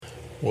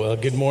Well,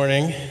 good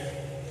morning.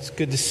 It's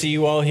good to see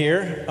you all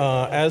here.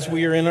 As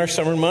we are in our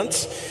summer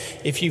months,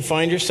 if you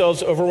find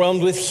yourselves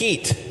overwhelmed with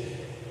heat,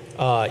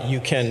 you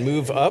can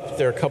move up.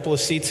 There are a couple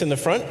of seats in the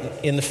front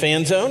in the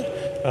fan zone,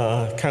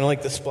 kind of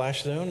like the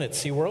splash zone at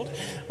SeaWorld.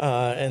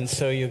 And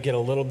so you'll get a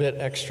little bit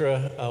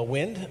extra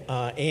wind.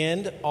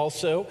 And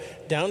also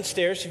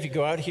downstairs, if you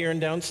go out here and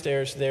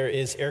downstairs, there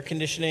is air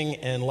conditioning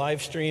and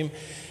live stream.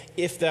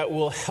 If that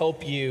will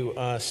help you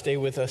stay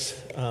with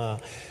us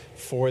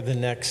for the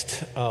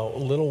next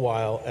little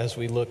while as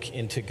we look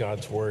into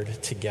God's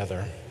Word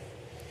together.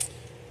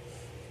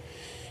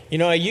 You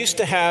know, I used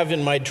to have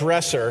in my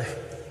dresser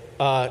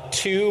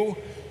 2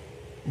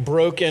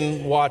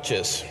 broken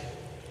watches.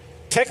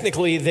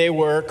 Technically, they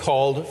were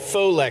called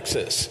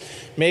Folexes.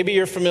 Maybe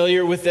you're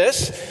familiar with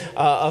this.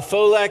 A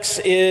Folex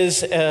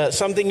is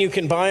something you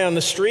can buy on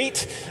the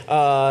street,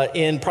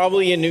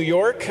 probably in New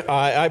York.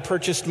 I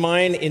purchased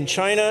mine in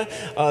China.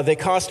 They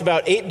cost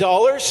about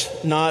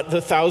 $8, not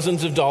the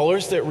thousands of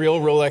dollars that real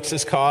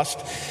Rolexes cost.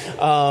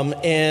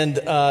 And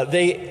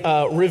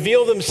they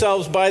reveal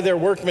themselves by their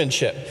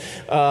workmanship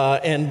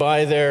and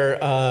by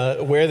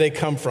their where they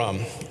come from.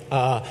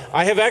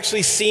 I have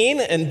actually seen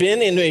and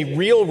been in a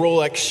real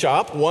Rolex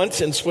shop once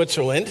in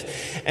Switzerland,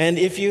 and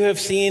if you have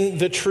seen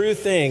the true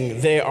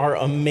thing, they are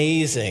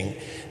amazing.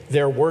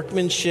 Their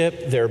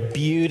workmanship, their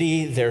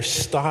beauty, their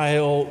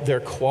style,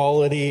 their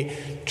quality,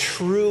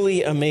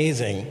 truly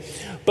amazing.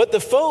 But the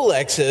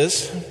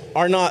Folexes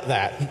are not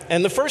that.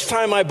 And the first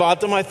time I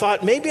bought them, I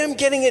thought, maybe I'm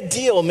getting a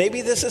deal.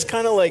 Maybe this is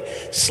kind of like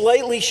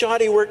slightly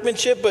shoddy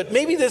workmanship, but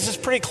maybe this is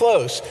pretty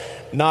close.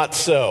 Not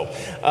so.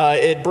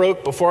 It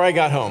broke before I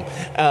got home.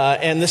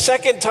 And the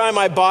second time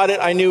I bought it,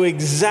 I knew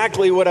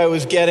exactly what I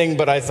was getting,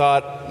 but I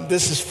thought,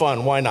 this is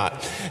fun, why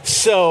not?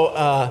 So,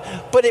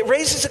 but it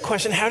raises a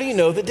question, how do you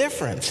know the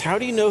difference? How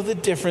do you know the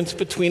difference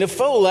between a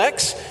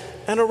Folex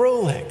and a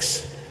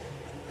Rolex?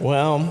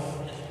 Well,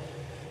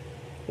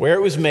 where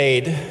it was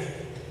made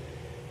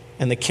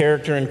and the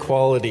character and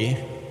quality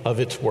of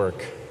its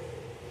work.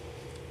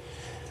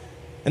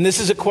 And this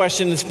is a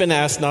question that's been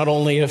asked not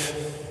only of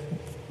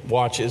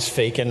watches,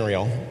 fake and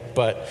real,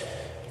 but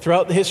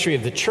throughout the history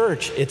of the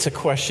church, it's a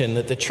question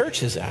that the church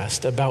has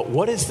asked about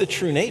what is the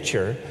true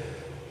nature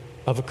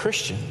of a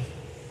Christian?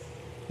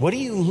 What do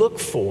you look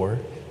for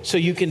so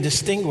you can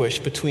distinguish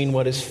between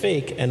what is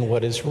fake and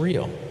what is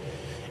real?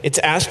 It's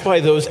asked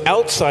by those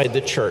outside the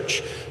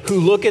church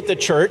who look at the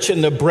church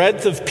and the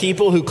breadth of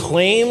people who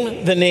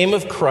claim the name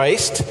of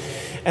Christ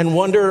and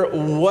wonder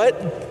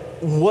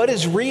what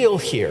is real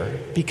here,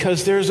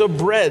 because there's a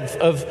breadth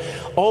of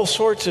all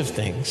sorts of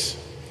things.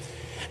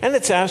 And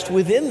it's asked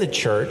within the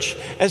church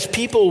as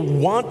people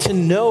want to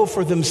know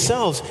for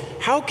themselves,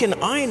 how can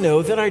I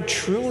know that I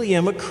truly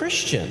am a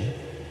Christian?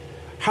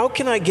 How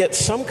can I get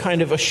some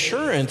kind of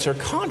assurance or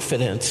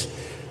confidence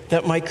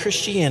that my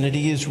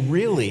Christianity is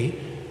really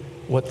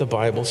what the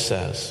Bible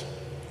says?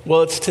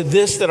 Well, it's to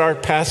this that our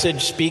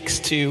passage speaks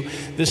to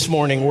this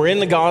morning. We're in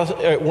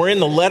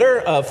the letter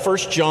of 1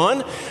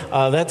 John.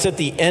 That's at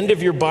the end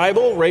of your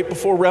Bible, right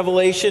before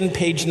Revelation.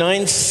 Page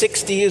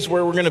 960 is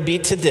where we're going to be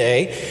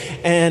today.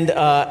 And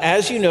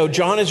as you know,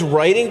 John is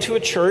writing to a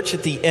church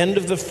at the end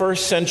of the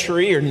first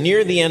century, or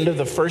near the end of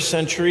the first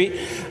century.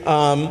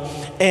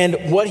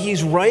 And what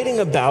he's writing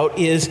about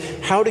is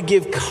how to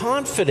give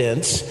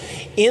confidence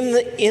in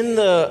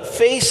the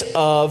face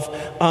of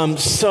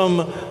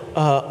some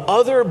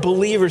other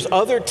believers,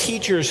 other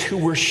teachers who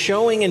were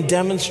showing and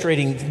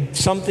demonstrating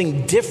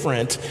something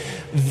different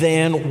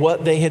than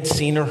what they had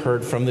seen or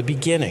heard from the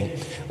beginning.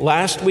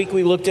 Last week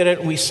we looked at it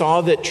and we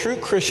saw that true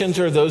Christians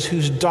are those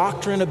whose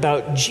doctrine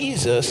about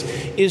Jesus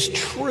is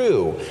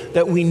true,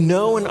 that we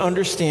know and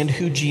understand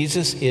who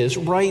Jesus is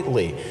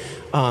rightly.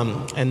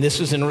 And this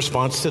was in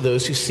response to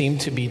those who seem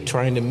to be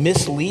trying to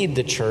mislead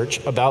the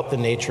church about the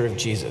nature of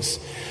Jesus.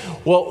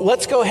 Well,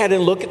 let's go ahead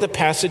and look at the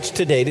passage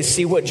today to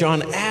see what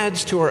John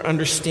adds to our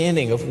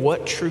understanding of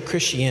what true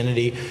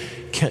Christianity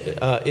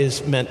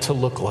is meant to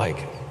look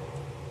like.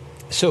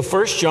 So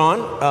 1 John,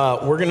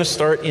 we're going to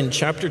start in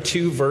chapter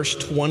 2, verse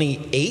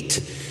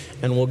 28,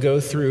 and we'll go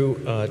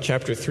through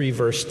chapter 3,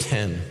 verse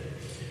 10.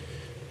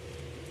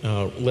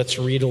 Let's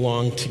read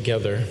along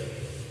together.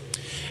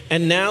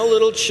 And now,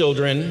 little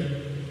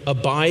children,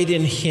 abide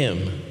in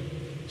him,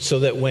 so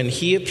that when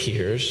he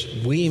appears,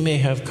 we may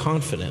have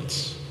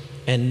confidence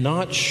and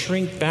not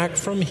shrink back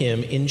from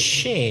him in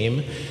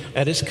shame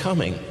at his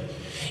coming.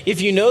 If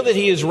you know that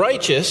he is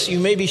righteous, you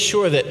may be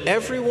sure that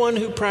everyone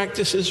who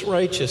practices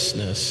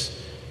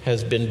righteousness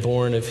has been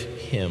born of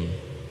him.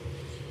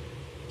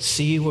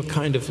 See what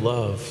kind of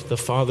love the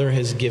Father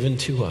has given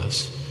to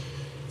us,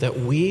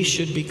 that we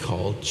should be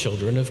called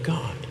children of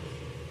God.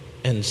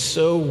 And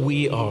so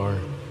we are.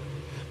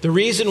 The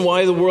reason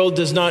why the world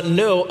does not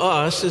know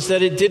us is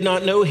that it did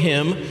not know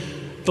him.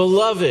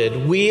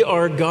 Beloved, we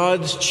are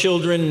God's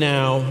children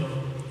now,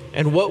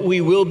 and what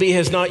we will be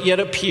has not yet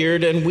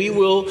appeared, and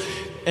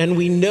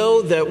we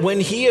know that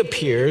when he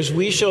appears,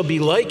 we shall be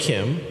like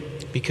him,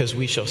 because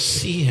we shall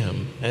see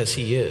him as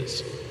he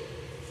is.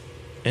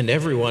 And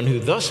everyone who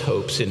thus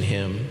hopes in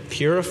him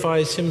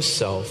purifies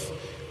himself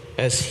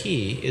as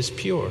he is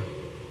pure.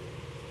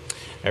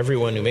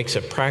 Everyone who makes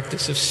a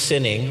practice of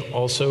sinning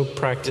also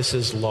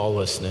practices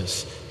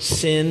lawlessness.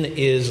 Sin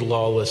is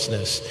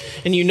lawlessness.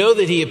 And you know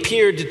that he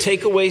appeared to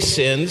take away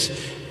sins,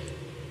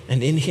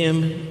 and in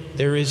him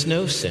there is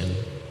no sin.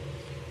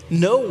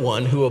 No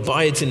one who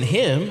abides in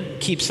him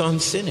keeps on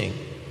sinning.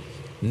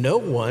 No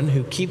one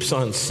who keeps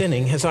on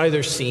sinning has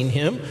either seen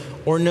him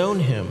or known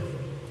him.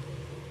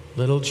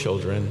 Little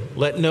children,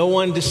 let no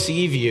one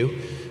deceive you.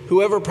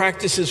 Whoever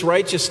practices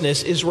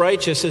righteousness is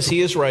righteous as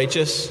he is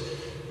righteous.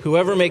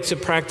 Whoever makes a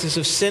practice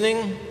of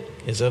sinning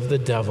is of the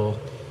devil,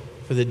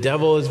 for the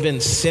devil has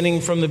been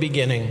sinning from the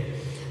beginning.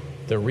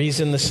 The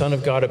reason the Son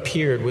of God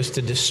appeared was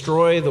to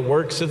destroy the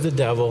works of the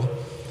devil.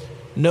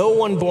 No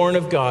one born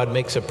of God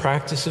makes a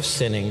practice of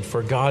sinning,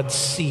 for God's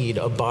seed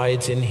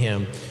abides in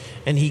him,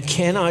 and he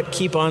cannot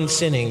keep on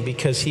sinning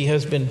because he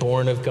has been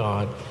born of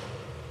God.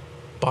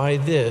 By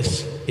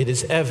this it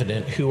is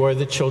evident who are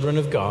the children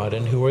of God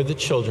and who are the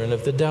children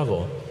of the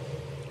devil.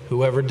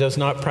 Whoever does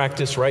not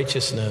practice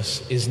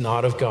righteousness is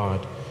not of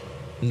God,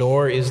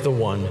 nor is the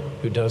one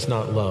who does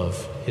not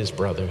love his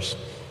brothers.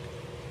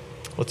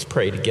 Let's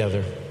pray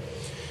together.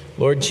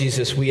 Lord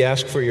Jesus, we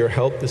ask for your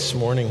help this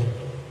morning.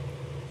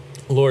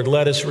 Lord,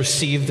 let us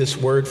receive this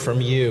word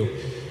from you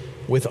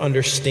with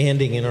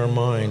understanding in our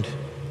mind.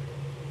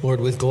 Lord,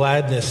 with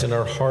gladness in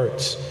our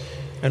hearts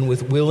and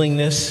with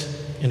willingness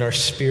in our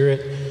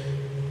spirit,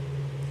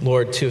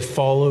 Lord, to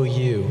follow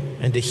you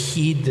and to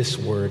heed this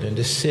word and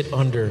to sit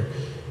under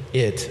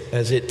it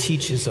as it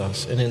teaches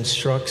us and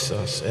instructs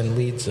us and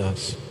leads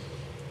us.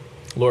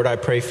 Lord, I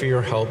pray for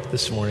your help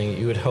this morning, that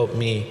you would help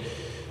me,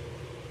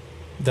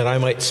 that I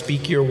might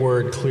speak your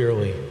word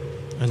clearly.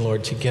 And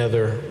Lord,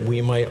 together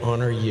we might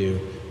honor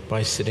you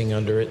by sitting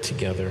under it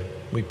together.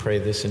 We pray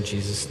this in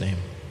Jesus' name.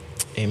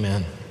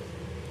 Amen.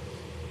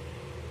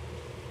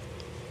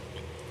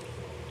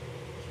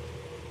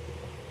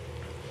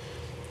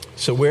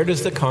 So where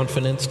does the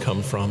confidence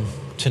come from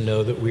to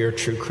know that we are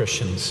true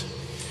Christians?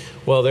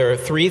 Well, there are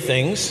three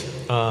things.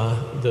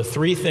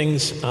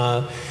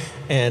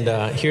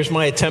 Here's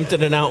my attempt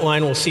at an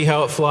outline. We'll see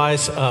how it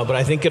flies, but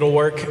I think it'll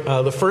work.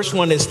 The first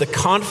one is the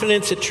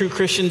confidence that true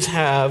Christians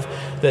have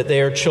that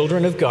they are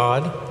children of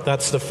God.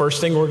 That's the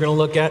first thing we're going to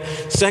look at.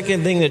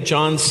 Second thing that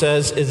John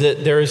says is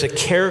that there is a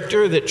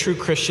character that true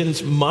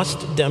Christians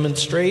must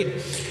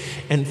demonstrate.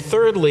 And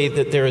thirdly,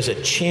 that there is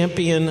a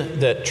champion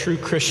that true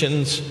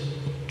Christians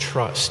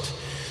trust.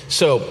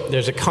 So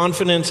there's a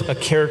confidence, a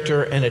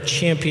character, and a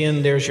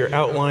champion. There's your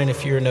outline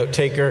if you're a note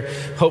taker.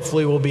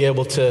 Hopefully we'll be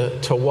able to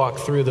walk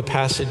through the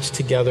passage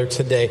together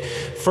today.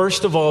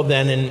 First of all,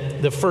 then,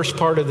 in the first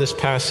part of this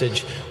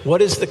passage,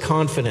 what is the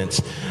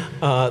confidence?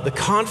 The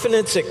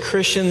confidence that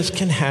Christians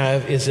can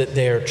have is that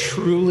they are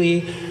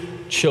truly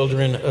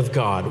children of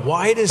God.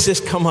 Why does this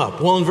come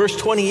up? Well, in verse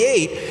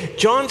 28,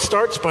 John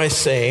starts by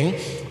saying,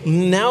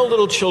 "Now,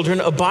 little children,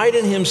 abide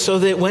in him so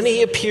that when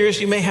he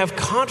appears, you may have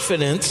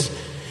confidence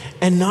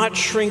and not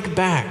shrink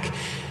back."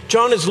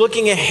 John is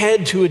looking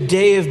ahead to a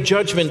day of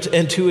judgment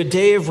and to a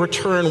day of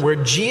return where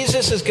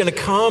Jesus is going to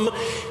come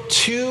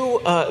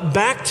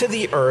back to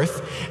the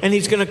earth, and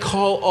he's going to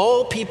call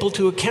all people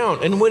to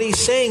account. And what he's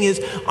saying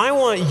is, I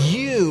want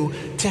you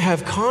to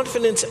have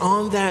confidence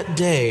on that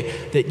day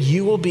that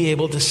you will be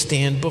able to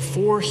stand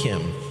before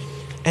him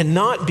and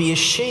not be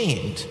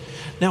ashamed.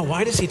 Now,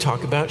 why does he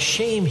talk about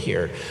shame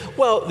here?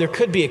 Well, there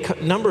could be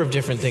a number of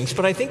different things,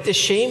 but I think the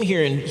shame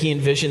here he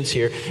envisions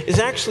here is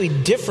actually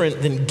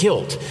different than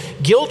guilt.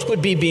 Guilt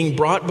would be being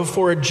brought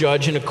before a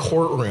judge in a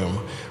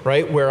courtroom,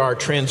 right, where our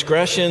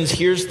transgressions,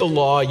 here's the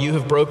law, you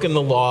have broken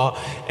the law,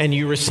 and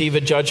you receive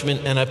a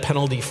judgment and a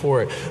penalty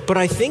for it. But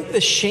I think the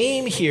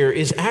shame here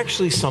is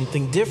actually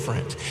something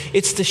different.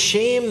 It's the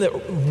shame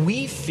that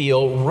we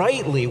feel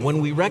rightly when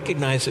we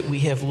recognize that we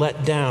have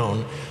let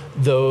down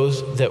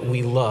those that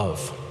we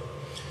love.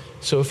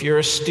 So if you're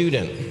a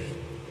student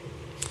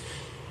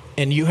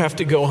and you have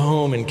to go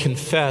home and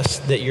confess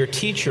that your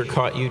teacher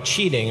caught you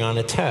cheating on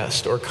a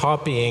test or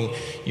copying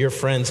your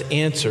friend's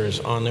answers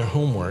on their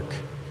homework,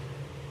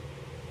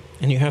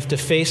 and you have to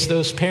face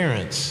those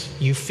parents,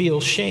 you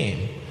feel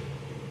shame.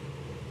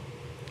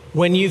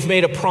 When you've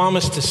made a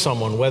promise to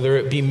someone, whether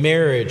it be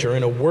marriage or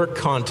in a work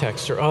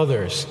context or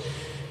others,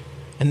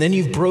 and then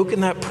you've broken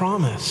that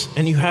promise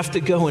and you have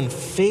to go and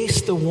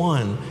face the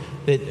one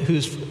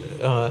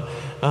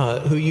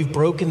who you've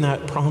broken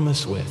that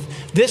promise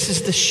with. This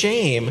is the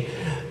shame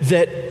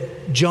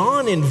that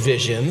John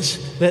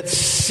envisions that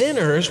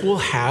sinners will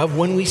have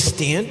when we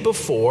stand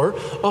before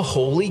a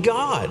holy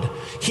God.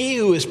 He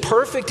who is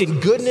perfect in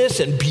goodness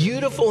and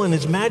beautiful in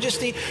his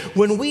majesty,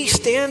 when we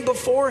stand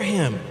before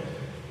him,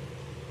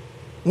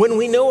 when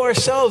we know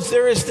ourselves,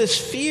 there is this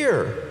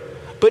fear.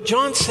 But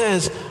John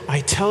says, I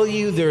tell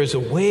you, there is a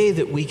way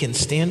that we can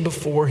stand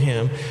before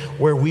him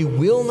where we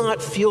will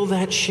not feel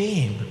that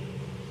shame.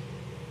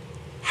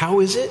 How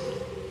is it?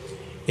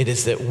 It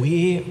is that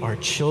we are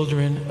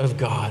children of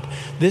God.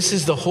 This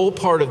is the whole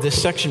part of this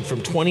section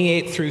from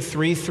 28 through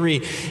 3:3.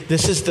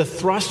 This is the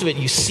thrust of it.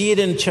 You see it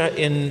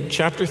in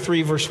chapter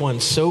 3, verse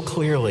 1 so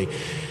clearly.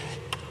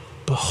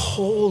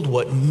 Behold,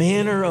 what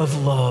manner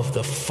of love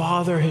the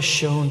Father has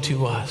shown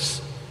to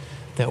us,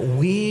 that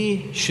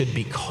we should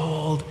be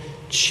called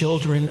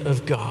children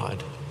of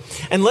God.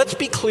 And let's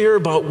be clear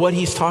about what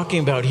he's talking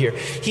about here.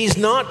 He's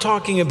not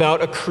talking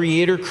about a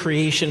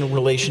creator-creation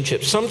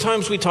relationship.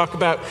 Sometimes we talk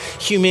about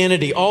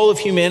humanity, all of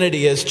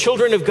humanity, as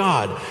children of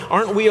God.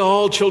 Aren't we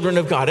all children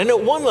of God? And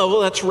at one level,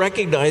 that's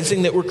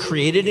recognizing that we're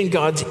created in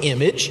God's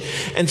image.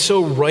 And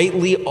so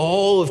rightly,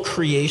 all of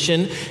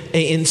creation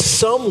in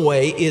some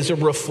way is a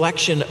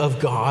reflection of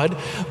God.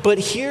 But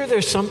here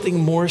there's something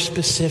more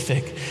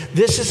specific.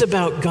 This is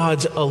about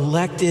God's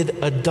elected,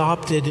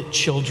 adopted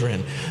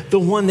children, the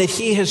one that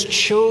he has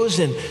chosen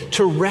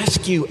to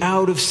rescue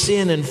out of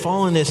sin and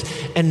fallenness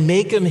and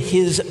make them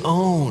his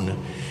own.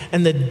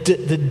 And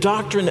the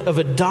doctrine of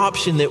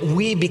adoption, that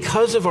we,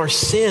 because of our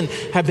sin,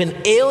 have been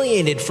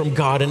alienated from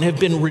God and have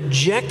been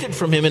rejected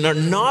from him and are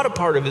not a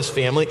part of his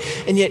family,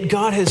 and yet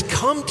God has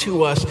come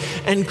to us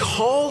and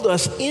called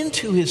us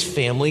into his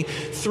family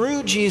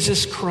through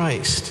Jesus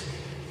Christ.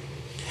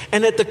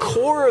 And at the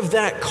core of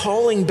that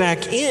calling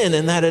back in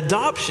and that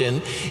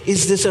adoption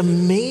is this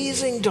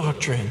amazing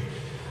doctrine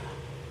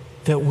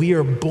that we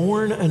are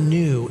born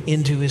anew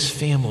into his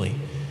family.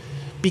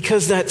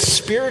 Because that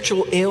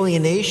spiritual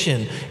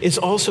alienation is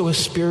also a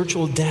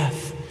spiritual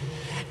death.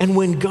 And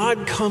when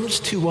God comes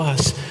to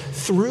us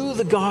through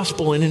the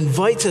gospel and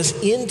invites us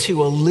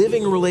into a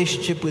living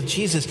relationship with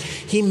Jesus,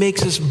 he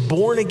makes us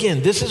born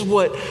again. This is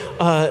what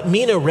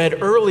Mina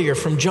read earlier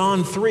from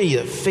John 3,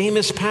 a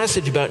famous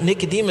passage about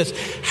Nicodemus.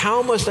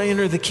 How must I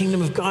enter the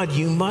kingdom of God?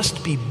 You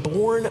must be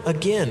born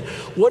again.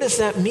 What does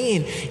that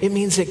mean? It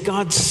means that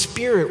God's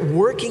Spirit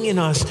working in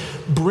us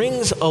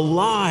brings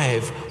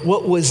alive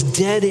what was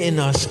dead in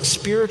us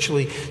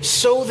spiritually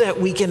so that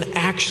we can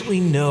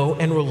actually know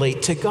and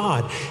relate to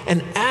God.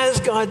 And as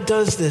God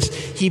does this,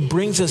 he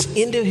brings us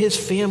into his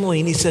family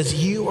and he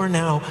says, you are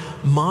now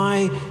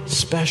my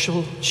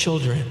special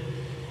children.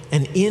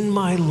 And in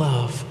my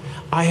love,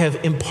 I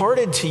have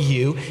imparted to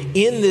you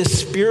in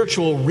this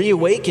spiritual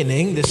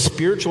reawakening, this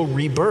spiritual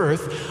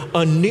rebirth,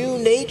 a new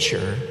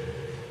nature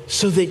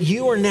so that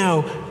you are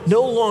now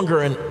no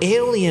longer an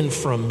alien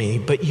from me,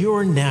 but you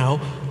are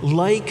now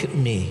like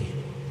me.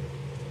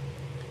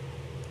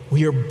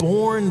 We are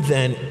born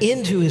then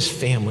into his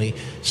family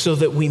so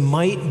that we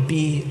might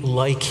be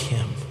like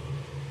him.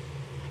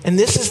 And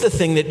this is the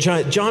thing that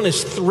John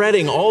is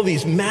threading all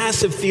these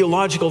massive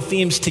theological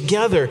themes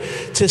together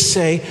to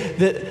say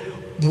that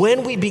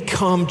when we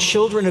become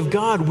children of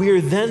God, we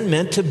are then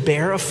meant to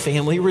bear a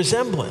family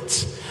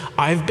resemblance.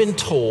 I've been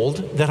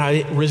told that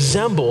I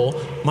resemble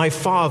my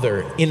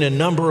father in a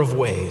number of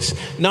ways,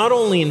 not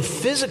only in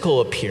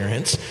physical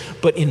appearance,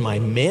 but in my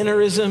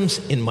mannerisms,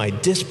 in my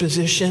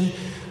disposition.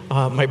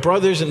 My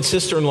brothers and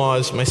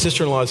sister-in-laws, my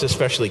sister-in-laws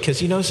especially, because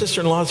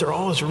sister-in-laws are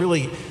always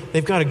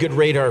they've got a good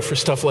radar for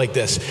stuff like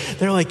this.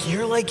 They're like,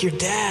 you're like your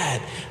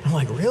dad. I'm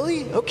like,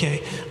 really?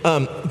 Okay.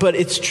 But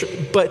it's true.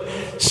 But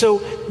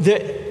so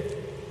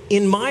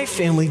in my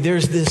family,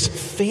 there's this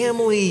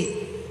family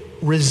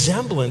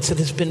resemblance that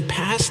has been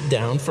passed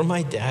down from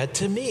my dad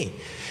to me.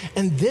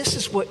 And this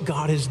is what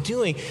God is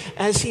doing.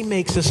 As he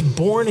makes us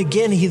born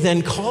again, he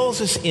then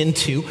calls us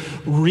into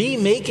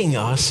remaking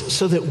us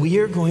so that we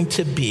are going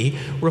to be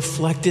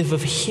reflective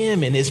of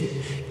him and his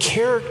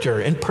character,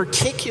 and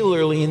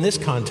particularly in this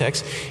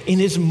context, in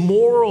his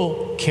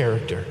moral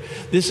character.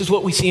 This is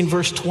what we see in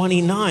verse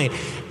 29.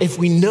 If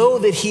we know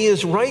that he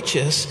is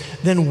righteous,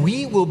 then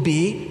we will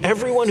be,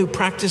 everyone who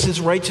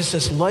practices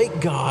righteousness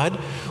like God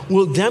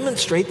will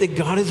demonstrate that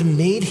God has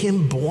made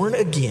him born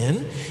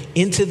again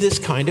into this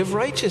kind of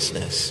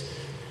righteousness.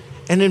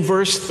 And in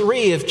verse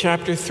 3 of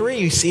chapter 3,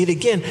 you see it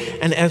again.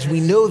 And as we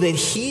know that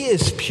he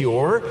is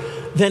pure,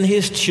 then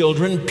his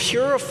children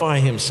purify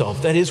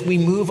himself. That is, we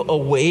move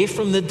away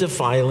from the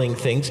defiling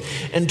things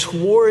and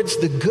towards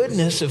the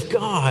goodness of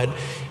God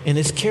and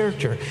his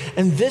character.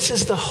 And this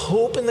is the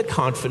hope and the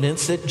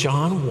confidence that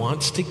John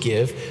wants to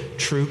give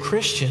true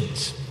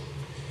Christians.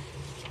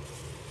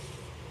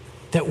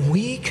 That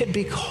we could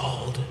be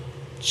called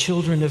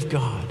children of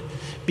God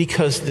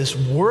because this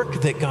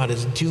work that God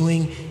is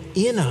doing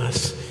in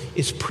us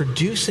is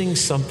producing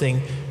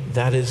something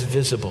that is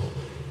visible.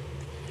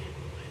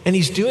 And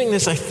he's doing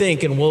this, I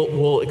think, and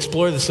we'll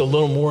explore this a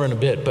little more in a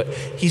bit, but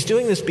he's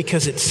doing this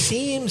because it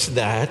seems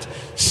that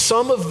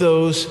some of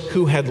those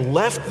who had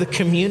left the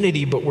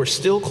community but were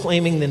still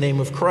claiming the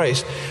name of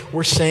Christ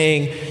were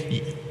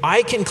saying,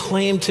 I can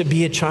claim to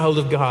be a child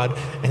of God,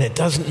 and it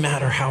doesn't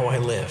matter how I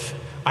live.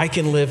 I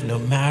can live no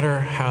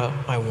matter how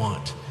I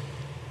want.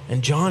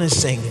 And John is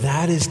saying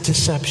that is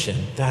deception.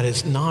 That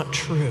is not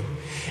true.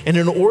 And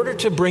in order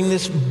to bring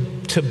this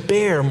to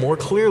bear more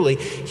clearly,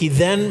 he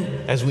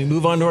then, as we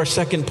move on to our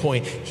second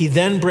point, he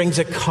then brings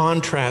a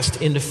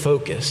contrast into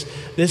focus.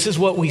 This is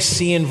what we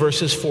see in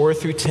verses 4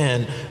 through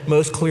 10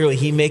 most clearly.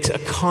 He makes a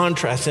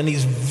contrast, and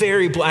he's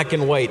very black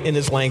and white in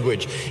his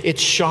language.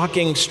 It's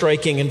shocking,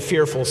 striking, and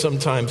fearful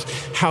sometimes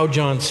how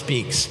John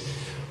speaks.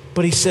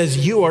 But he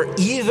says, you are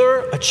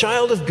either a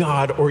child of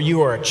God or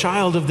you are a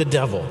child of the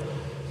devil.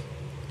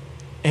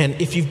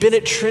 And if you've been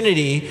at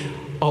Trinity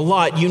a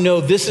lot, you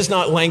know this is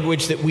not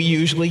language that we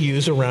usually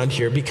use around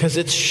here because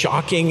it's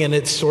shocking and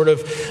it's sort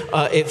of,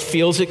 it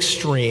feels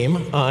extreme.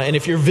 And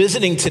if you're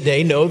visiting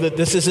today, know that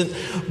this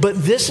isn't,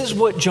 but this is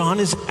what John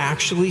is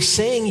actually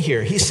saying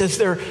here. He says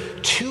there are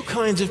two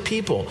kinds of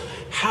people.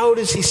 How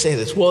does he say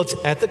this? Well, it's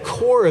at the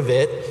core of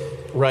it,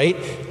 right,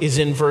 is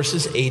in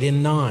verses 8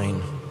 and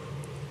 9.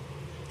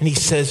 And he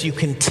says you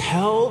can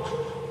tell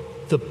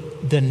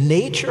the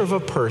nature of a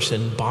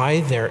person by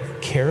their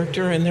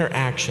character and their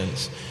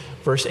actions.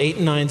 Verse 8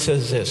 and 9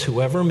 says this,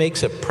 whoever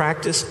makes a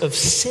practice of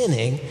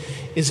sinning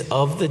is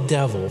of the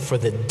devil, for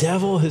the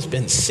devil has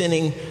been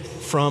sinning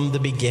from the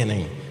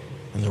beginning.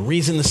 And the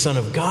reason the Son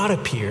of God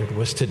appeared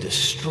was to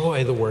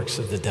destroy the works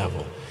of the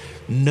devil.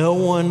 No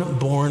one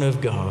born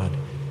of God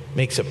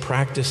makes a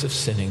practice of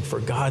sinning, for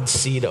God's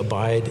seed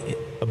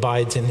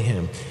abides in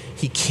him.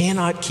 He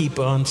cannot keep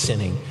on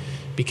sinning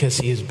because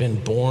he has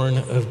been born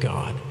of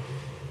God.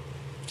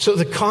 So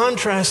the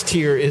contrast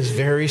here is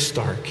very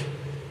stark,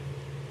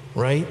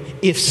 right?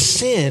 If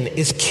sin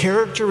is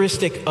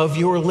characteristic of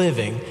your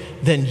living,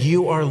 then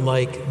you are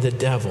like the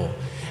devil.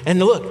 And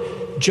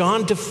look,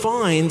 John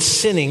defines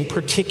sinning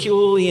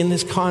particularly in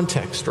this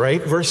context,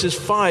 right? Verses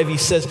 5, he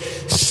says,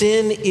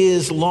 sin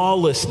is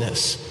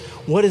lawlessness.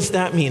 What does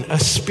that mean? A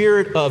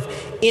spirit of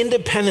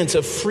independence,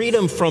 of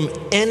freedom from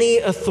any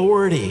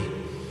authority,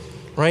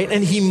 right?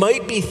 And he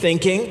might be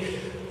thinking,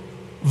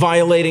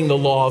 violating the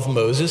law of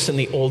Moses in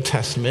the Old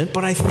Testament,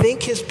 but I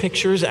think his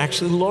picture is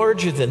actually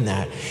larger than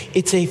that.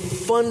 It's a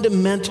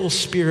fundamental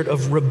spirit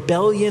of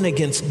rebellion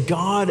against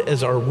God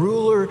as our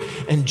ruler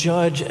and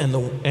judge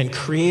and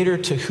creator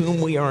to whom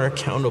we are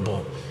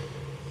accountable.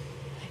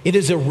 It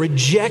is a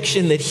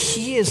rejection that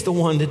he is the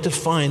one that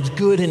defines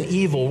good and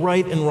evil,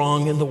 right and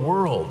wrong in the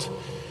world.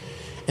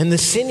 And the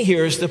sin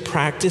here is the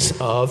practice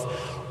of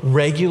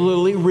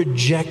regularly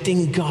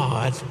rejecting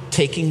God,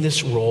 taking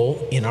this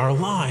role in our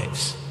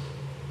lives.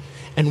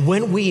 And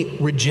when we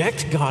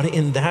reject God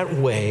in that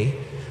way,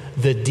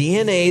 the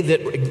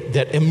DNA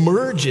that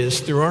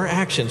emerges through our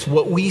actions,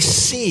 what we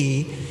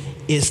see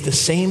is the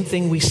same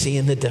thing we see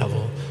in the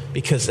devil,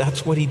 because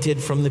that's what he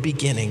did from the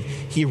beginning.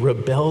 He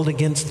rebelled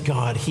against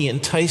God. He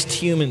enticed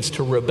humans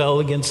to rebel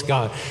against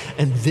God.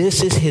 And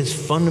this is his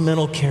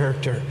fundamental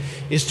character,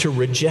 is to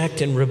reject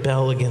and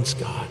rebel against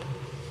God.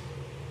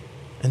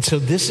 And so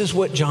this is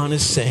what John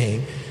is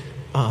saying.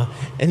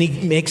 And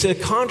he makes a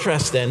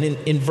contrast then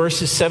in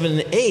verses 7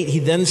 and 8. He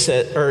then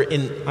said,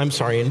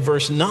 in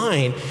verse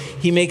 9,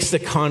 he makes the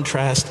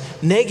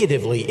contrast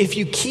negatively. If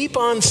you keep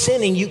on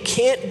sinning, you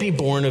can't be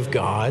born of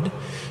God,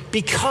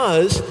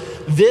 because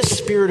this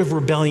spirit of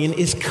rebellion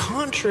is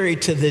contrary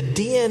to the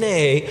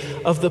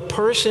DNA of the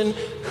person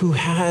who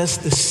has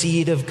the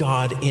seed of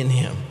God in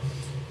him.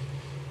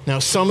 Now,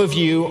 some of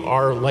you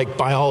are like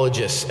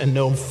biologists and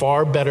know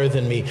far better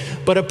than me,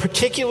 but a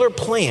particular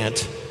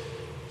plant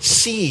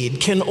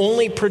seed can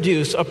only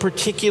produce a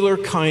particular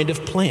kind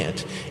of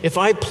plant. If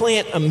I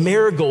plant a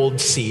marigold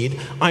seed,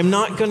 I'm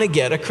not going to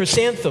get a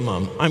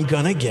chrysanthemum. I'm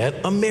going to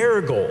get a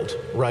marigold,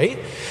 right?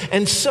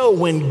 And so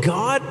when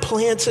God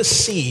plants a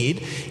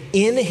seed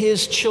in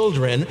his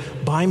children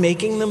by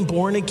making them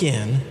born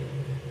again,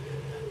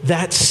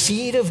 that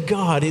seed of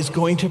God is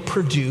going to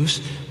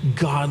produce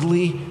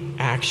godly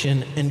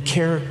action and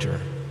character.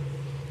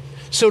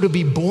 So to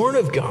be born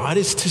of God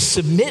is to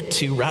submit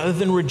to rather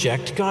than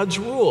reject God's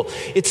rule.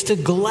 It's to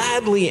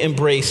gladly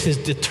embrace his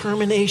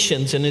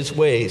determinations and his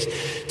ways.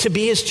 To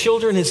be his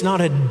children is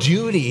not a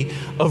duty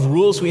of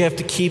rules we have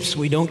to keep so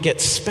we don't get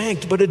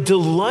spanked, but a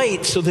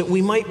delight so that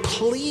we might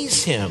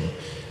please him.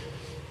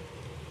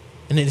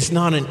 And it is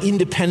not an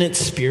independent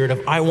spirit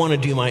of I want to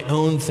do my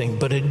own thing,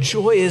 but a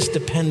joyous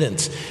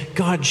dependence.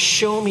 God,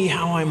 show me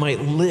how I might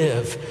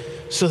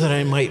live so that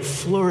I might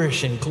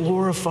flourish and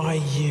glorify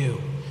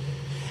you.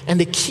 And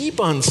to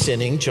keep on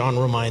sinning, John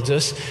reminds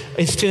us,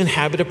 is to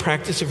inhabit a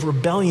practice of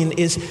rebellion,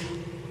 is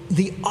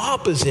the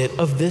opposite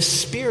of this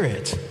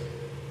spirit.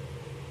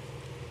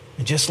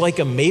 And just like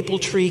a maple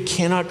tree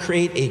cannot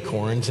create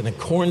acorns and a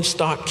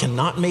cornstalk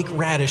cannot make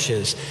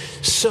radishes,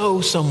 so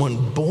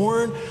someone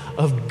born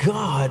of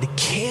God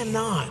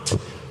cannot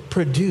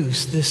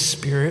produce this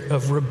spirit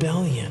of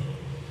rebellion.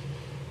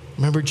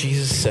 Remember,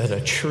 Jesus said, a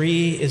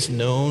tree is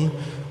known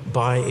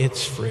by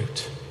its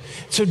fruit.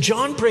 So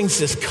John brings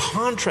this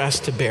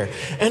contrast to bear,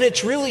 and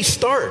it's really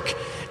stark.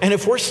 And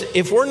if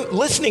we're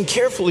listening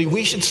carefully,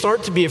 we should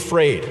start to be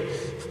afraid,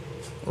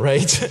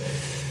 right?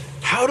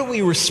 How do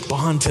we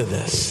respond to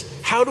this?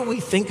 How do we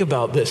think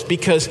about this?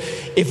 Because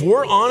if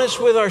we're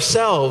honest with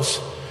ourselves,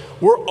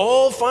 We're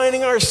all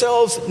finding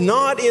ourselves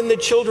not in the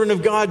children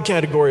of God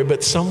category,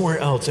 but somewhere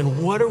else.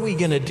 And what are we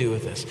going to do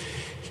with this?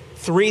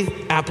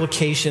 3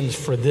 applications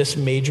for this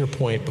major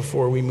point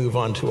before we move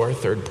on to our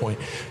third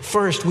point.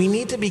 First, we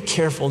need to be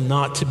careful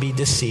not to be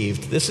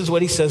deceived. This is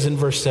what he says in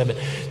verse 7.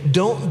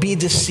 Don't be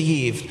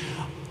deceived.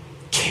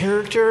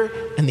 Character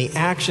and the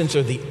actions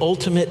are the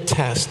ultimate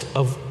test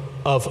of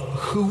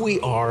who we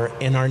are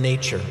in our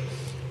nature.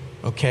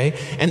 Okay?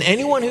 And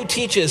anyone who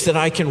teaches that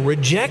I can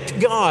reject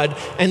God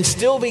and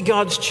still be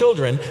God's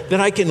children,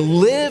 that I can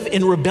live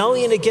in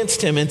rebellion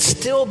against him and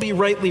still be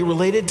rightly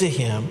related to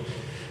him,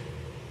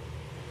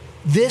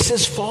 this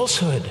is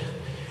falsehood.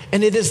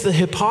 And it is the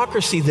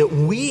hypocrisy that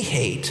we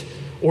hate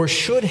or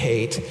should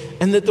hate,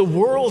 and that the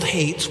world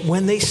hates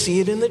when they see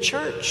it in the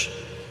church.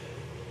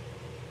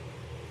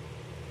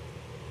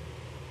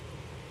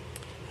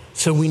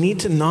 So we need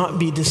to not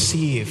be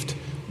deceived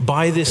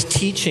by this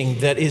teaching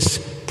that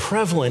is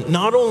prevalent,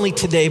 not only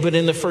today, but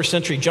in the first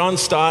century. John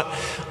Stott,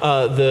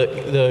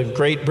 the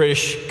great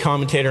British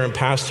commentator and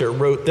pastor,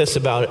 wrote this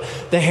about it.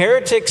 The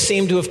heretics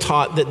seem to have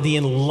taught that to the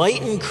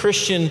enlightened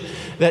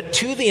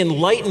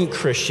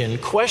Christian,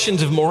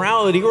 questions of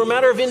morality were a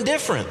matter of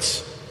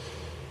indifference.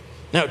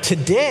 Now,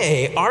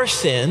 today, our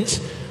sins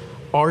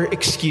are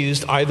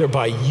excused either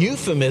by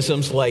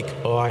euphemisms like,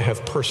 oh, I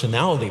have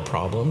personality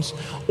problems,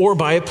 or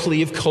by a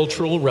plea of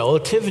cultural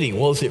relativity.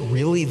 Well, is it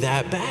really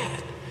that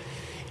bad?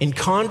 In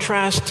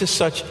contrast to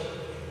such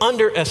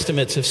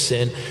underestimates of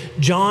sin,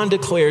 John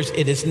declares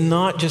it is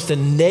not just a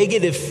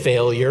negative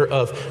failure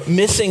of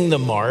missing the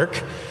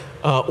mark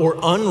or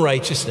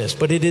unrighteousness,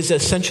 but it is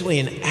essentially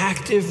an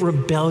active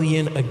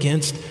rebellion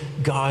against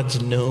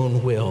God's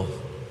known will.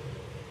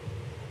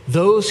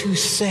 Those who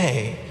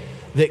say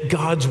that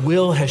God's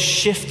will has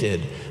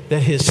shifted,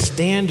 that his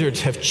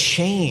standards have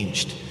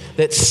changed,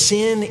 that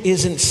sin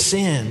isn't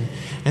sin,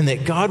 and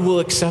that God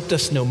will accept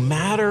us no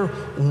matter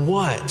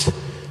what,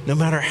 no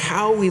matter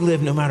how we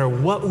live, no matter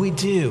what we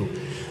do,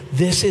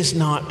 this is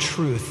not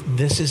truth.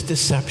 This is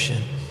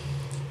deception.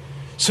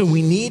 So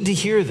we need to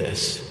hear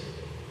this.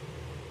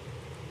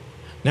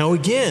 Now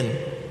again,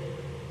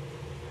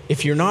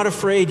 if you're not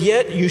afraid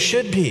yet, you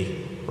should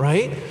be,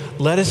 right?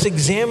 Let us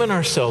examine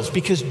ourselves,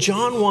 because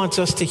John wants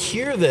us to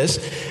hear this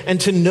and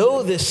to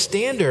know this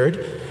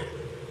standard.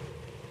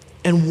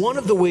 And one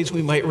of the ways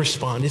we might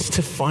respond is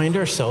to find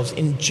ourselves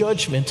in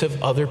judgment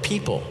of other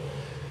people.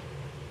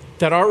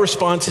 That our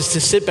response is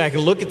to sit back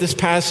and look at this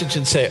passage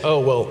and say, oh,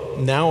 well,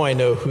 now I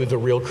know who the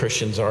real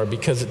Christians are,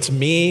 because it's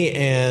me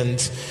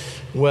and,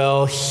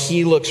 well,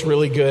 he looks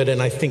really good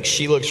and I think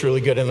she looks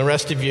really good, and the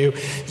rest of you,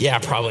 yeah,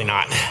 probably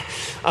not.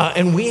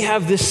 And we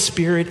have this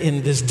spirit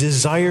in this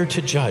desire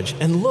to judge.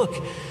 And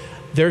look,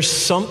 there's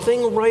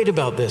something right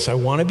about this. I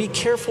want to be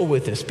careful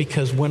with this,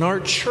 because when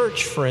our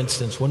church, for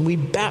instance, when we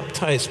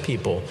baptize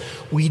people,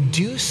 we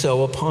do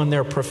so upon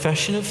their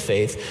profession of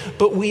faith,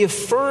 but we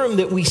affirm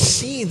that we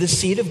see the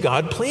seed of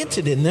God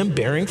planted in them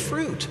bearing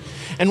fruit.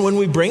 And when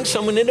we bring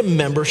someone into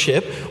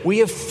membership,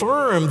 we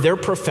affirm their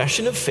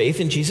profession of faith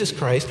in Jesus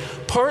Christ,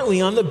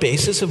 partly on the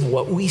basis of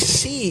what we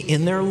see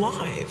in their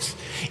lives.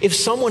 If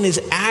someone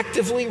is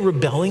actively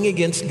rebelling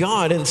against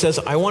God and says,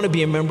 I want to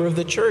be a member of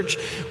the church,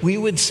 we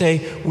would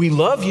say, we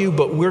love you,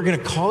 but we're going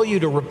to call you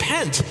to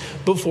repent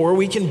before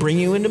we can bring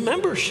you into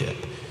membership.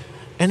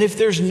 And if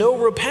there's no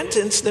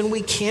repentance, then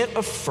we can't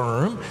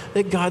affirm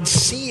that God's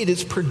seed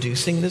is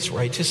producing this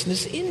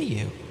righteousness in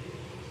you.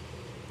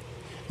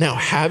 Now,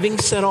 having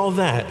said all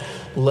that,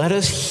 let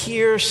us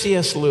hear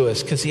C.S.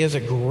 Lewis, because he has a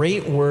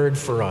great word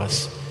for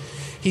us.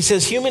 He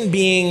says, human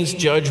beings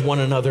judge one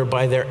another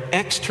by their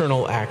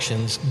external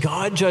actions.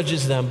 God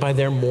judges them by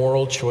their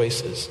moral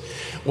choices.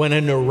 When a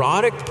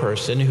neurotic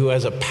person who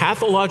has a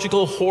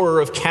pathological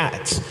horror of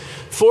cats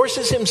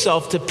forces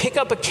himself to pick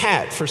up a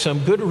cat for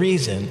some good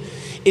reason,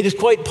 it is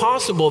quite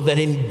possible that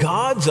in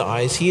God's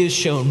eyes he has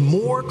shown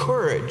more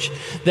courage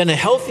than a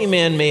healthy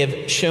man may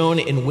have shown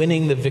in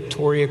winning the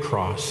Victoria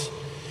Cross.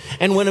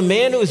 And when a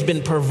man who has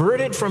been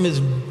perverted from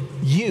his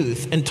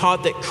youth and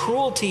taught that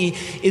cruelty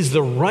is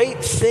the right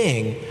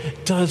thing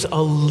does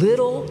a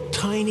little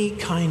tiny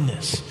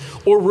kindness,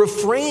 or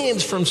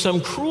refrains from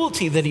some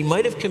cruelty that he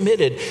might have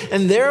committed,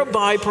 and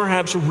thereby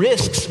perhaps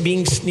risks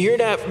being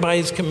sneered at by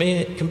his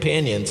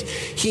companions,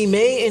 he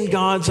may in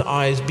God's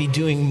eyes be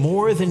doing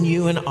more than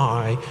you and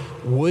I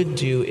would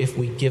do if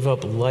we give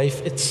up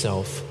life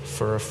itself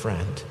for a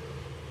friend.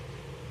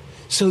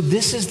 So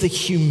this is the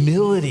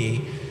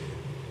humility.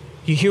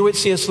 You hear what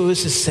C.S.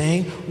 Lewis is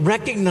saying?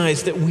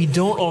 Recognize that we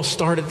don't all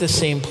start at the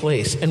same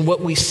place. And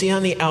what we see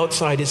on the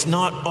outside is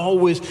not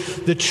always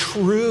the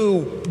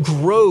true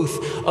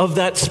growth of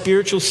that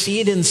spiritual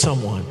seed in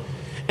someone.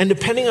 And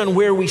depending on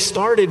where we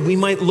started, we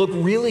might look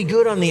really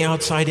good on the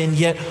outside, and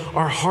yet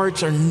our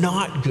hearts are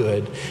not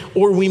good.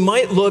 Or we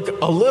might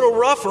look a little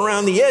rough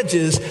around the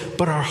edges,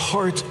 but our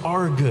hearts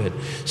are good.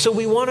 So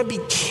we want to be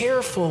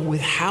careful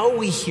with how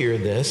we hear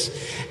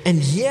this,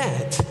 and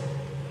yet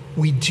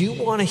we do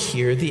want to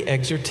hear the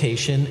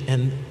exhortation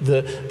and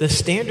the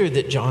standard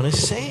that John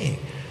is saying.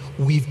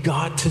 we've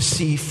got to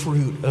see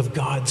fruit of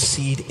God's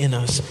seed in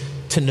us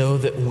to know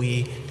that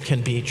we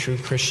can be true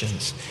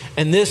Christians.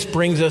 And this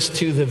brings us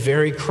to the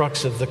very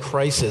crux of the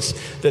crisis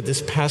that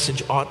this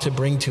passage ought to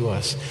bring to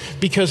us.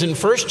 Because in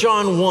 1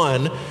 John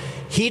 1,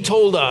 he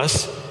told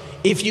us,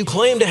 if you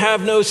claim to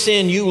have no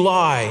sin, you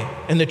lie,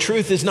 and the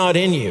truth is not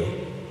in you.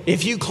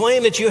 If you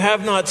claim that you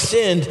have not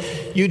sinned,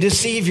 you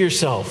deceive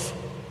yourself.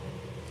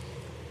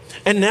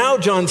 And now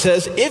John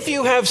says, if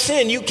you have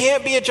sin, you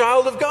can't be a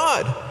child of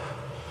God.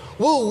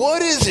 Well,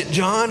 what is it,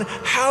 John?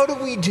 How do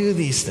we do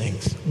these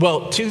things?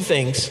 Well, two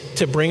things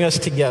to bring us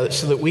together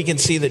so that we can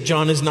see that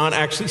John is not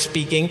actually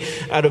speaking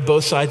out of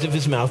both sides of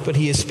his mouth, but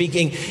he is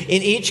speaking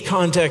in each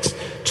context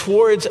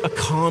towards a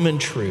common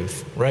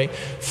truth, right?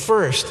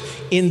 First,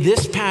 in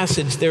this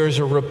passage, there is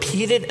a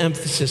repeated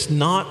emphasis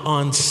not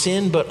on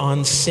sin, but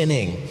on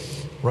sinning,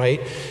 right?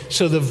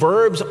 So the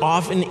verbs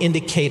often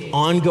indicate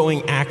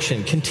ongoing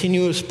action,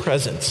 continuous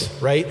presence,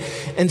 right?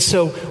 And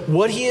so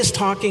what he is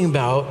talking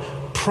about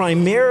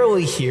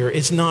primarily here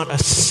is not a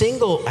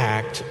single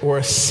act or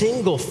a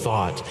single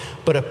thought,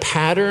 but a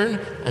pattern,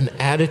 an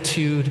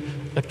attitude,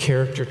 a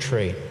character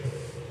trait.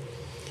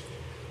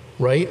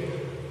 Right?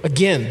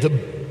 Again, the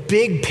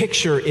big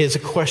picture is a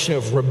question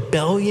of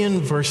rebellion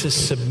versus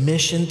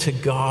submission to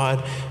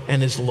God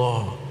and his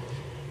law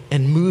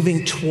and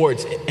moving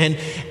towards it. And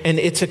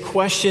it's a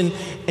question,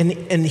 and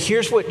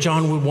here's what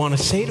John would want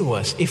to say to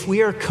us. If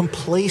we are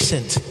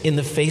complacent in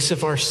the face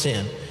of our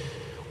sin,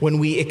 when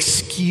we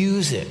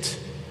excuse it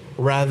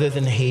rather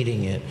than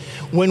hating it,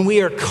 when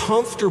we are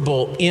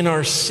comfortable in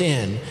our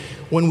sin,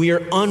 when we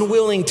are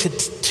unwilling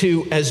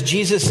to, as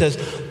Jesus says,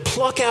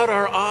 pluck out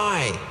our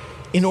eye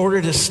in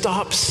order to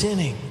stop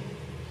sinning,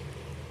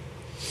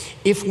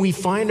 if we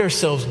find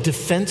ourselves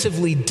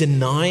defensively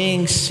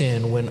denying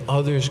sin when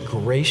others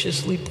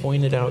graciously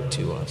point it out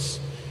to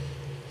us,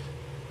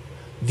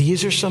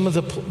 these are some of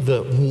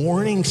the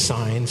warning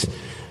signs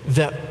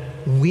that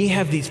we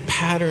have these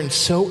patterns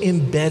so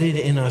embedded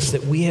in us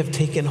that we have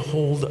taken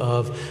hold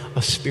of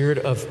a spirit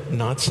of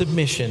not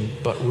submission,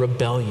 but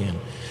rebellion.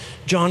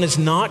 John is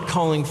not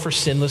calling for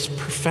sinless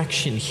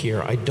perfection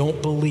here. I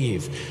don't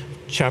believe.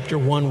 Chapter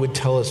 1 would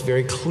tell us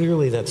very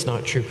clearly that's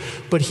not true.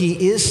 But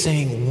he is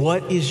saying,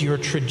 what is your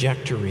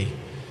trajectory?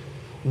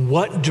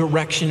 What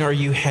direction are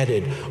you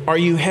headed? Are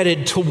you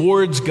headed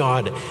towards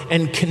God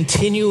and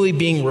continually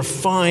being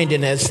refined,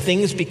 and as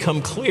things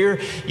become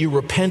clear, you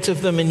repent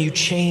of them and you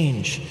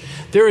change?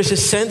 There is a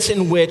sense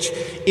in which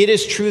it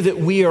is true that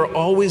we are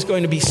always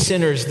going to be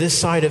sinners this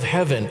side of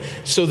heaven,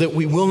 so that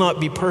we will not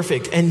be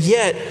perfect. And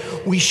yet,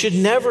 we should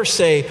never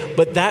say,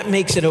 but that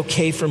makes it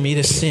okay for me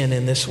to sin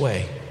in this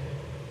way.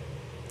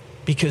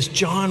 Because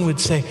John would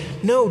say,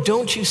 no,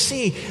 don't you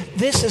see?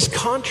 This is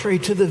contrary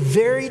to the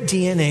very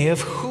DNA of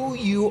who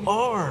you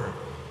are.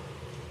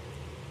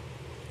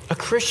 A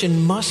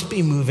Christian must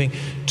be moving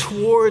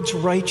towards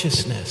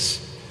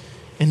righteousness.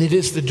 And it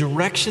is the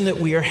direction that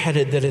we are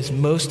headed that is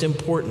most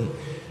important.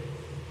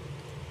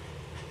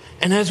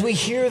 And as we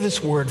hear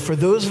this word, for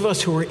those of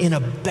us who are in a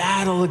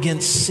battle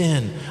against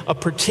sin, a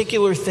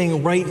particular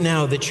thing right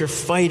now that you're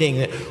fighting,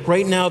 that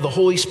right now the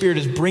Holy Spirit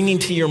is bringing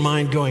to your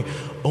mind going,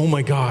 oh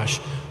my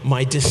gosh,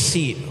 my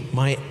deceit,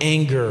 my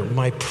anger,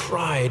 my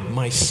pride,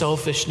 my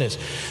selfishness,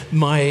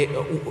 my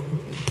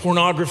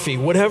pornography,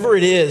 whatever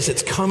it is,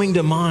 it's coming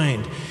to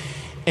mind.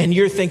 And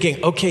you're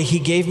thinking, okay, he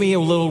gave me a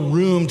little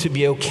room to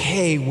be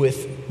okay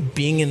with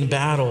being in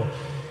battle.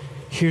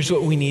 Here's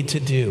what we need to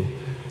do.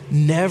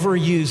 Never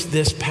use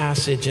this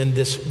passage and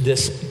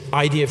this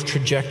idea of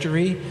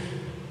trajectory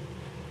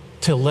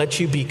to let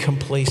you be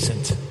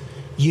complacent.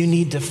 You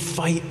need to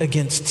fight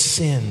against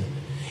sin.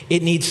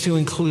 It needs to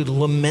include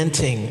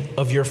lamenting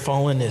of your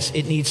fallenness.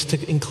 It needs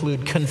to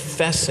include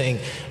confessing,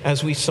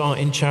 as we saw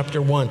in chapter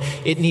 1.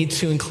 It needs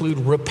to include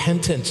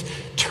repentance,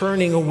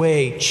 turning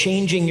away,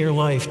 changing your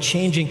life,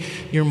 changing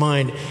your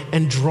mind,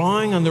 and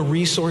drawing on the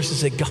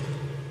resources that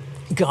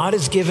God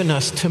has given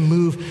us to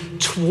move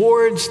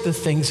towards the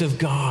things of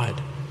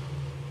God.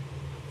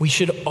 We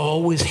should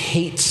always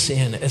hate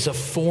sin as a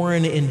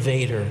foreign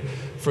invader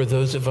for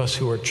those of us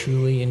who are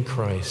truly in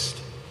Christ.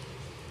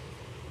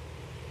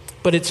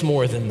 But it's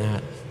more than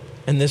that.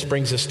 And this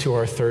brings us to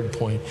our third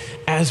point.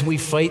 As we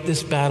fight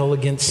this battle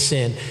against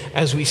sin,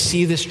 as we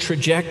see this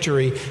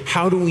trajectory,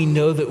 how do we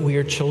know that we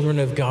are children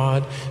of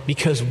God?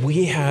 Because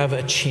we have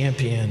a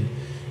champion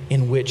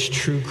in which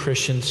true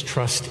Christians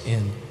trust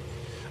in.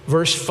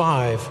 Verse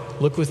 5,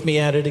 look with me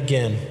at it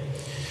again.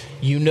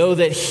 You know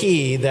that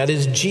he, that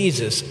is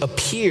Jesus,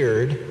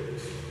 appeared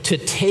to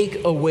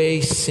take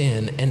away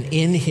sin, and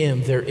in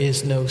him there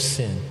is no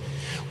sin.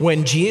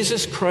 When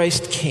Jesus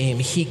Christ came,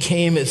 he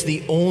came as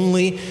the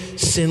only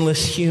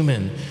sinless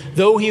human.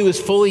 Though he was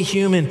fully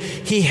human,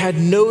 he had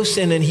no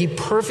sin, and he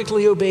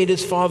perfectly obeyed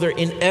his Father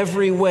in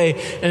every way.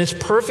 And his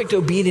perfect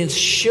obedience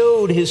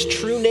showed his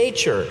true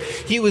nature.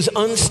 He was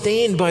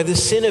unstained by the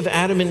sin of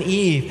Adam and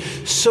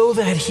Eve, so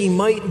that he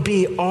might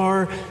be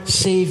our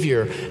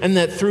Savior, and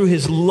that through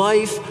his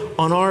life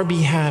on our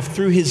behalf,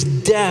 through his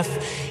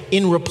death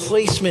in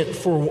replacement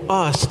for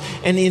us,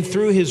 and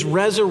through his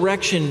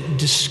resurrection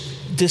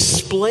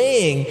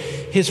displaying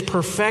his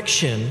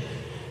perfection,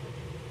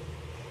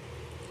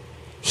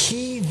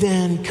 he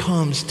then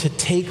comes to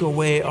take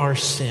away our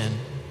sin.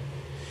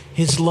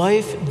 His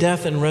life,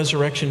 death, and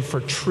resurrection for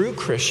true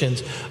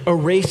Christians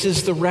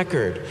erases the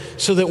record,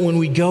 so that when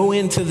we go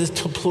into the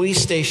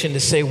police station to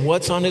say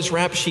what's on his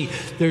rap sheet,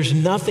 there's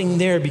nothing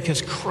there,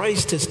 because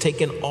Christ has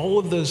taken all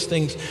of those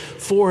things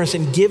for us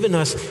and given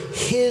us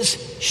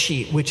his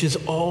sheet, which is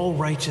all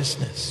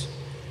righteousness.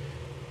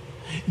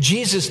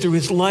 Jesus, through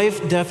his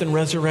life, death, and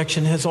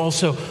resurrection, has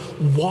also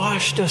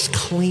washed us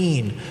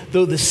clean.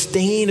 Though the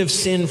stain of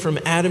sin from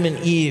Adam and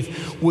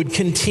Eve would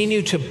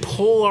continue to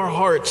pull our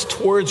hearts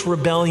towards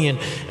rebellion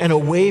and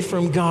away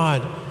from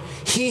God,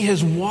 he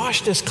has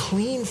washed us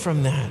clean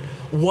from that,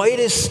 white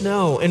as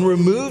snow, and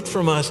removed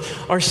from us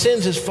our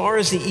sins as far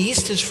as the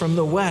east is from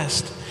the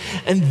west.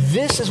 And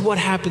this is what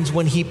happens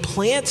when he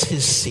plants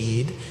his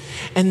seed,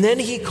 and then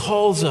he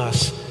calls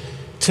us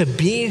to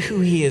be who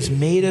he has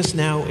made us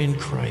now in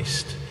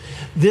Christ.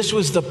 This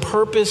was the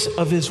purpose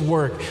of his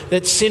work,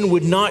 that sin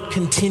would not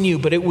continue,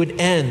 but it would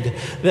end.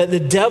 That the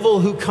devil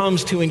who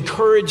comes to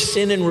encourage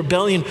sin and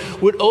rebellion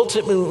would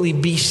ultimately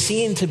be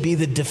seen to be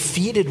the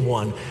defeated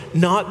one,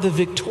 not the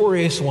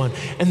victorious one.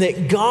 And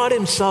that God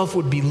himself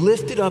would be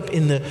lifted up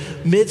in the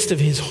midst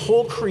of his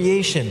whole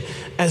creation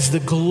as the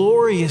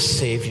glorious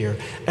Savior,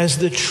 as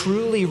the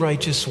truly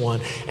righteous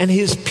one. And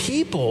his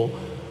people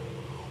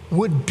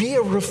would be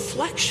a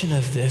reflection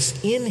of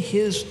this in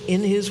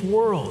his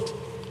world.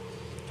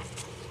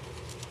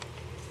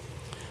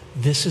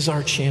 This is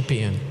our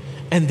champion,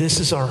 and this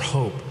is our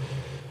hope.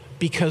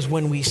 Because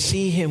when we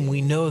see him,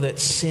 we know that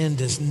sin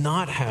does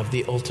not have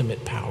the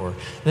ultimate power,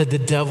 that the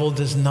devil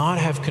does not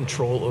have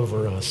control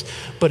over us.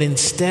 But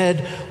instead,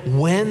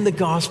 when the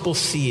gospel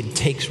seed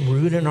takes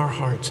root in our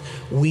hearts,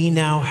 we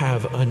now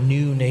have a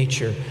new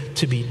nature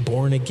to be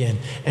born again.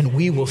 And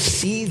we will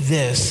see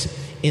this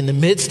in the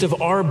midst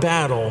of our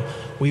battle.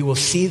 We will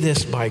see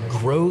this by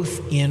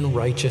growth in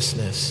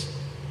righteousness.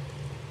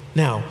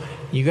 Now,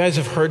 you guys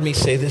have heard me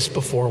say this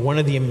before. One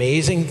of the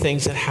amazing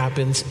things that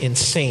happens in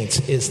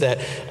saints is that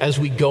as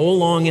we go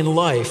along in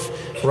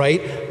life, right,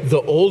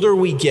 the older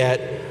we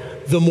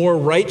get, the more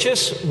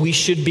righteous we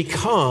should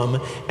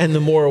become, and the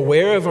more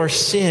aware of our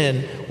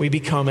sin we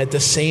become at the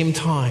same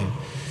time.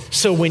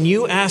 So when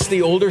you ask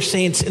the older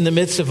saints in the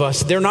midst of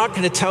us, they're not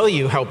going to tell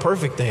you how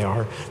perfect they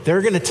are.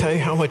 They're going to tell you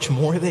how much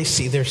more they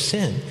see their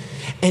sin.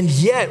 And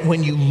yet,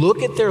 when you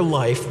look at their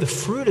life, the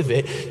fruit of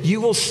it,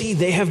 you will see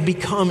they have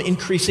become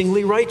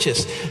increasingly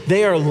righteous.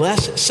 They are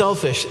less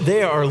selfish.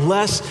 They are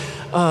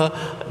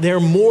they're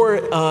more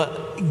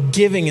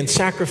giving and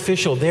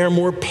sacrificial. They are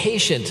more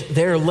patient.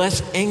 They are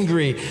less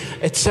angry,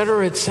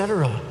 etc.,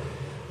 etc.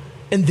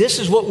 And this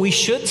is what we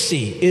should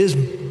see, is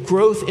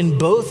growth in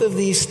both of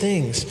these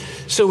things.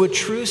 So a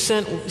true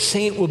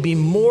saint will be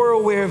more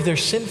aware of their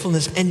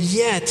sinfulness and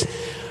yet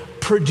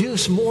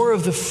produce more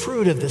of the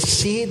fruit of the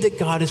seed that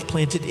God has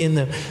planted in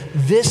them.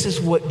 This is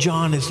what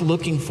John is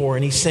looking for.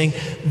 And he's saying,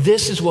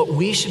 this is what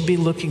we should be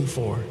looking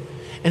for.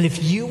 And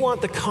if you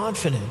want the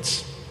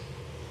confidence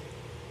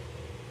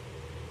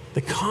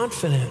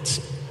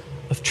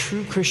of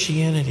true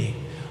Christianity,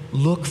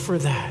 look for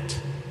that.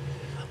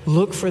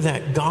 Look for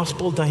that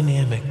gospel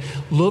dynamic.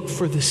 Look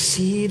for the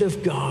seed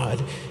of God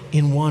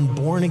in one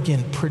born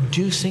again,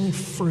 producing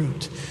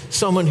fruit.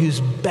 Someone who's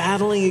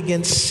battling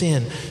against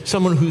sin.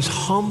 Someone who's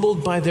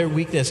humbled by their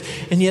weakness.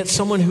 And yet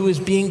someone who is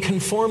being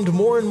conformed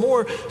more and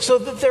more so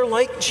that they're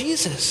like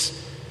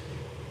Jesus.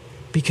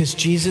 Because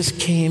Jesus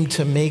came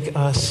to make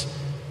us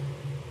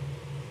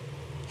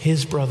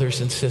his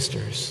brothers and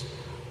sisters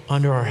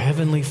under our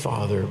Heavenly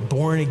Father,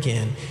 born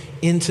again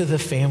into the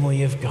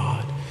family of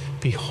God.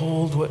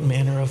 Behold what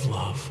manner of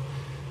love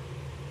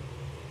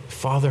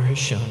Father has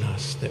shown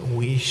us, that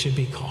we should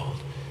be called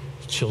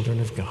children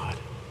of God.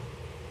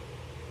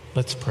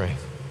 Let's pray.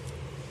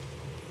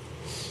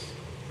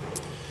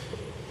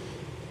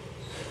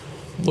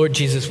 Lord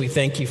Jesus, we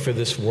thank you for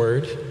this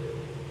word.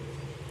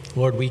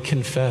 Lord, we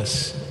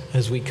confess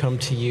as we come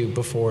to you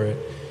before it.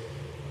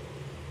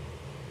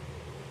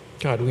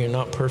 God, we are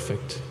not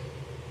perfect.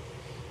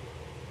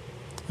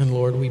 And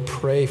Lord, we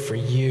pray for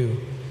you.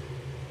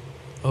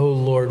 Oh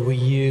Lord, will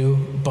you,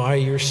 by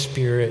your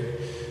Spirit,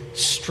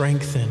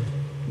 strengthen,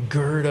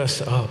 gird us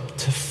up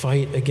to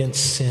fight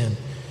against sin.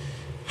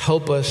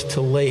 Help us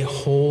to lay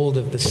hold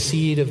of the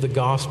seed of the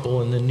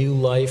gospel and the new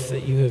life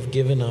that you have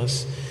given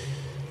us,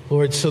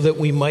 Lord, so that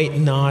we might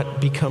not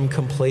become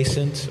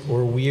complacent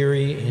or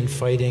weary in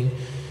fighting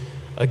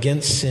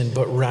against sin,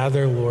 but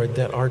rather, Lord,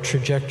 that our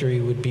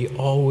trajectory would be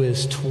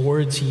always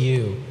towards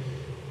you,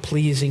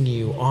 pleasing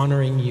you,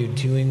 honoring you,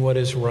 doing what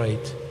is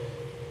right.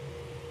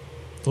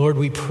 Lord,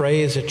 we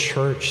pray as a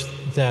church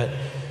that,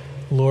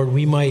 Lord,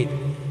 we might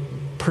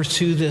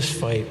pursue this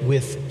fight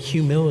with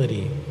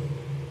humility,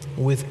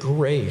 with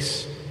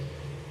grace,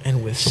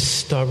 and with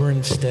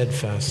stubborn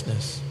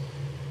steadfastness.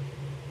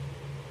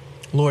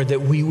 Lord,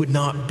 that we would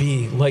not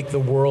be like the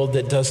world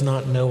that does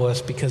not know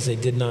us because they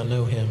did not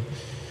know him,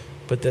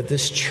 but that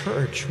this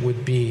church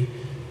would be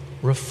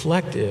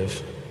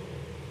reflective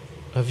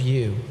of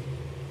you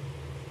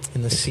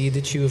and the seed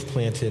that you have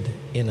planted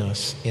in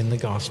us in the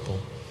gospel.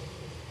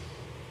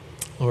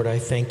 Lord, I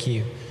thank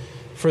you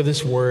for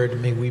this word.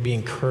 May we be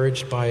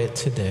encouraged by it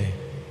today.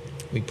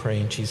 We pray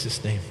in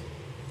Jesus' name.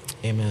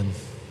 Amen.